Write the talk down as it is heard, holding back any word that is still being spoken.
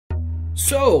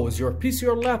So, is your PC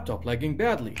or laptop lagging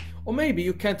badly? Or maybe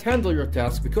you can't handle your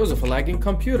task because of a lagging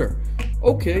computer.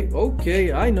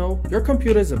 Okay, I know. Your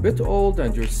computer is a bit old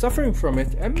and you're suffering from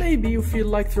it, and maybe you feel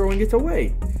like throwing it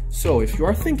away. So if you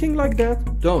are thinking like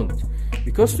that, don't.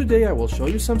 Because today I will show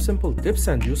you some simple tips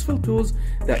and useful tools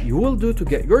that you will do to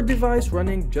get your device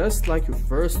running just like you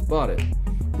first bought it.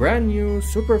 Brand new,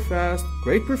 super fast,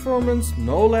 great performance,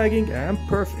 no lagging, and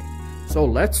perfect. So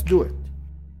let's do it.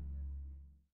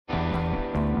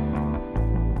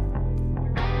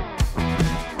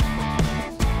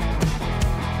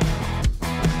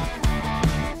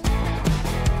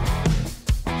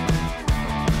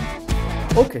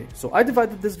 Okay, so I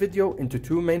divided this video into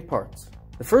two main parts.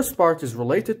 The first part is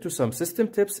related to some system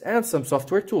tips and some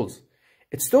software tools.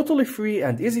 It's totally free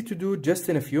and easy to do just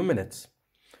in a few minutes.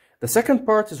 The second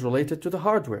part is related to the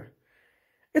hardware.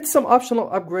 It's some optional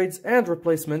upgrades and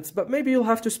replacements, but maybe you'll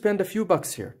have to spend a few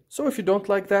bucks here. So if you don't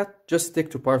like that, just stick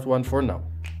to part 1 for now.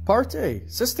 Part A,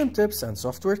 system tips and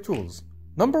software tools.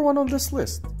 Number 1 on this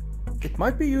list. It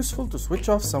might be useful to switch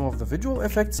off some of the visual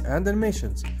effects and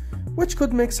animations, which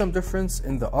could make some difference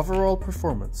in the overall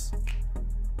performance.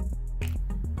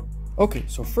 Okay,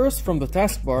 so first from the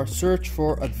taskbar, search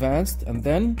for Advanced and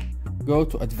then go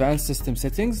to Advanced System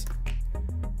Settings.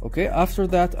 Okay, after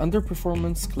that, under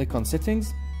Performance, click on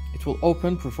Settings. It will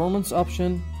open Performance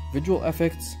option, Visual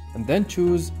Effects, and then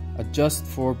choose Adjust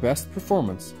for Best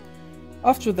Performance.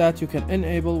 After that, you can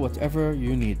enable whatever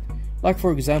you need. Like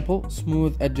for example,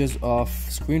 smooth edges of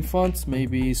screen fonts,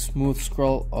 maybe smooth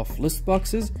scroll of list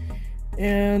boxes,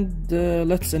 and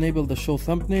let's enable the show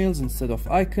thumbnails instead of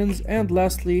icons, and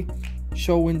lastly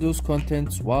show Windows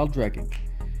contents while dragging.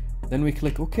 Then we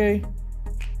click OK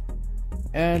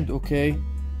and OK,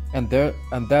 and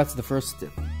that's the first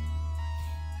tip.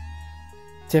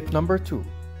 Tip number 2.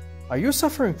 Are you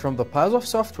suffering from the piles of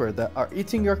software that are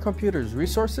eating your computer's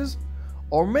resources,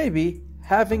 or maybe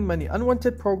having many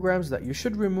unwanted programs that you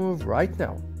should remove right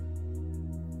now?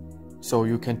 So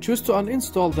you can choose to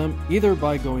uninstall them either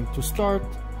by going to Start,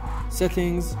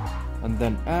 Settings, and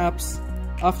then Apps.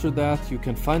 After that, you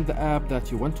can find the app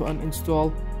that you want to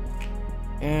uninstall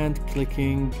and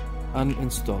clicking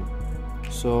Uninstall.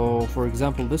 So for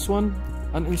example, this one,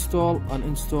 uninstall,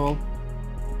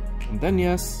 and then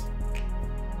yes,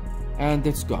 and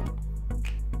it's gone.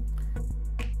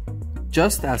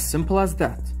 Just as simple as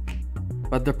that.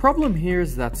 But the problem here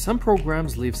is that some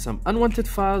programs leave some unwanted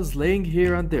files laying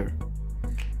here and there.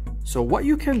 So what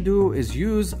you can do is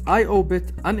use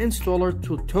IObit uninstaller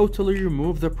to totally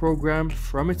remove the program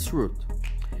from its root.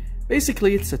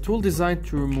 Basically, it's a tool designed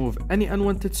to remove any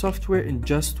unwanted software in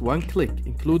just one click,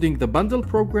 including the bundle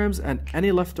programs and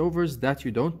any leftovers that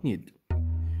you don't need.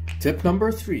 Tip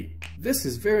number 3. This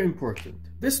is very important.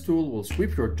 This tool will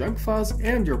sweep your junk files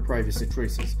and your privacy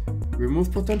traces,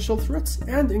 remove potential threats,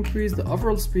 and increase the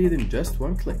overall speed in just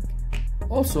one click.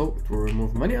 Also, it will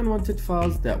remove many unwanted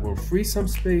files that will free some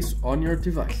space on your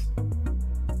device.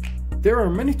 There are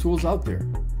many tools out there.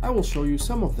 I will show you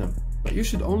some of them, but you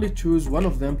should only choose one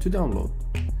of them to download.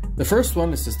 The first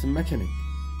one is System Mechanic.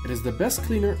 It is the best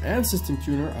cleaner and system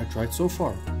tuner I tried so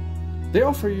far. They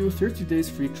offer you 30 days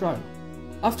free trial.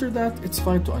 After that, it's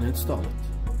fine to uninstall it.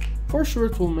 For sure,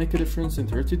 it will make a difference in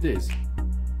 30 days.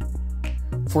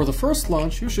 For the first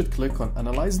launch, you should click on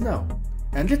Analyze Now,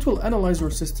 and it will analyze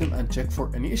your system and check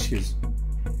for any issues.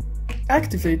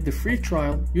 Activate the free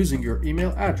trial using your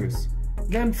email address,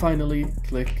 then finally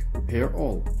click Repair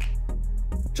All.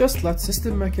 Just let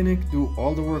System Mechanic do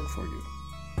all the work for you.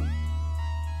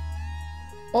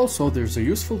 Also, there's a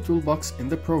useful toolbox in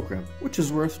the program, which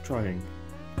is worth trying.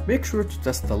 Make sure to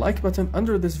test the like button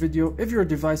under this video if your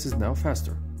device is now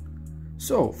faster.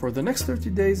 So, for the next 30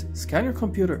 days, scan your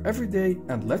computer every day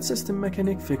and let System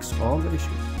Mechanic fix all the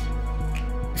issues.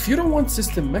 If you don't want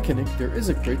System Mechanic, there is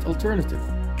a great alternative.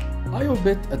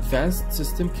 IObit Advanced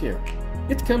System Care.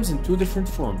 It comes in two different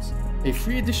forms, a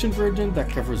free edition version that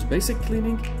covers basic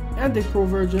cleaning, and a pro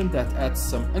version that adds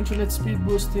some internet speed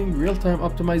boosting, real-time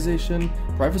optimization,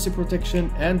 privacy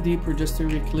protection, and deep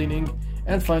registry cleaning,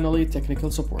 and finally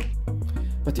technical support.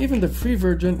 But even the free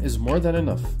version is more than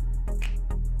enough.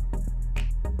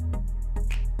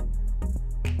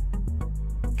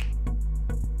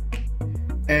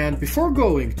 And before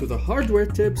going to the hardware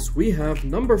tips, we have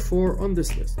number 4 on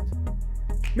this list.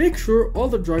 Make sure all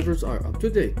the drivers are up to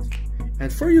date.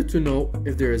 And for you to know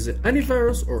if there is any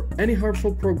virus or any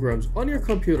harmful programs on your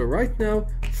computer right now,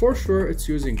 for sure it's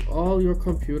using all your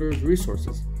computer's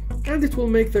resources, and it will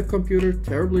make the computer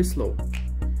terribly slow.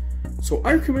 So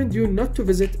I recommend you not to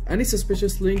visit any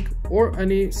suspicious link or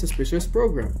any suspicious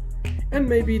program. and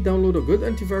maybe download a good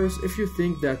antivirus if you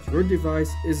think that your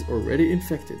device is already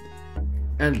infected.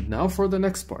 And now for the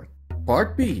next part.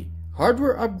 Part B,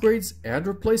 hardware upgrades and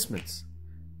replacements.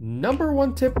 Number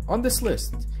 1 tip on this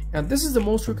list, and this is the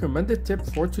most recommended tip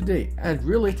for today, and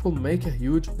really it will make a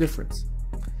huge difference.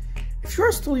 If you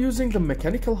are still using the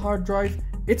mechanical hard drive,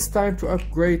 it's time to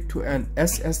upgrade to an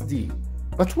SSD.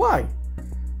 But why?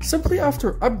 Simply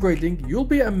after upgrading, you'll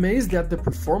be amazed at the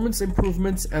performance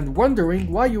improvements and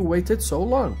wondering why you waited so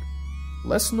long.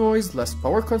 Less noise, less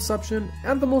power consumption,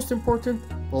 and the most important,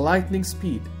 lightning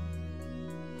speed.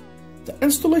 The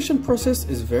installation process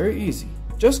is very easy.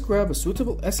 Just grab a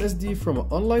suitable SSD from an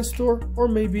online store or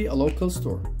maybe a local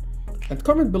store. And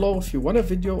comment below if you want a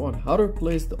video on how to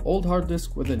replace the old hard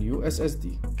disk with a new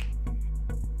SSD.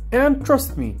 And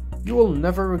trust me, you will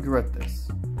never regret this.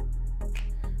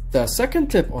 The second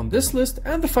tip on this list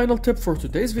and the final tip for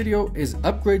today's video is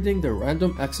upgrading the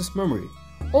random access memory,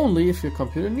 only if your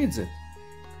computer needs it.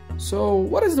 So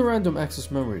what is the random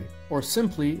access memory, or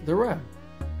simply the RAM?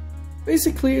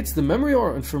 Basically, it's the memory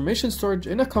or information storage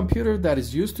in a computer that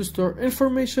is used to store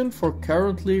information for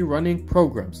currently running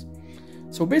programs.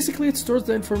 So basically it stores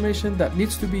the information that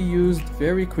needs to be used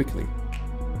very quickly.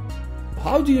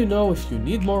 How do you know if you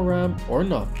need more RAM or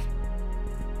not?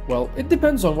 Well, it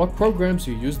depends on what programs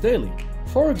you use daily.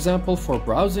 For example, for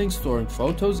browsing, storing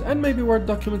photos, and maybe Word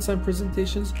documents and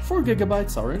presentations, 4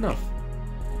 GB are enough.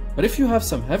 But if you have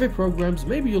some heavy programs,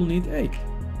 maybe you'll need 8.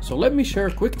 So let me share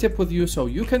a quick tip with you so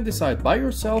you can decide by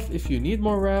yourself if you need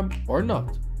more RAM or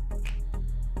not.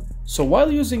 So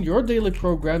while using your daily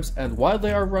programs and while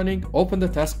they are running, open the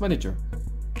Task Manager,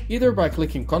 either by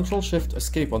clicking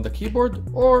Ctrl-Shift-Escape on the keyboard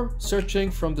or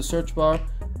searching from the search bar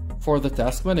for the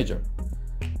Task Manager.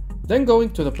 Then going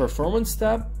to the Performance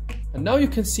tab, and now you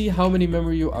can see how many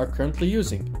memory you are currently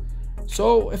using.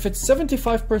 So if it's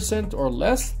 75% or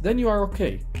less, then you are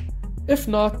okay. If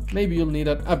not, maybe you'll need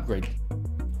an upgrade.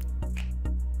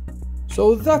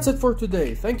 So that's it for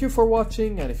today. Thank you for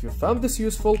watching, and if you found this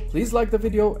useful, please like the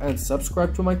video and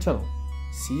subscribe to my channel.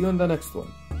 See you in the next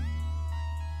one.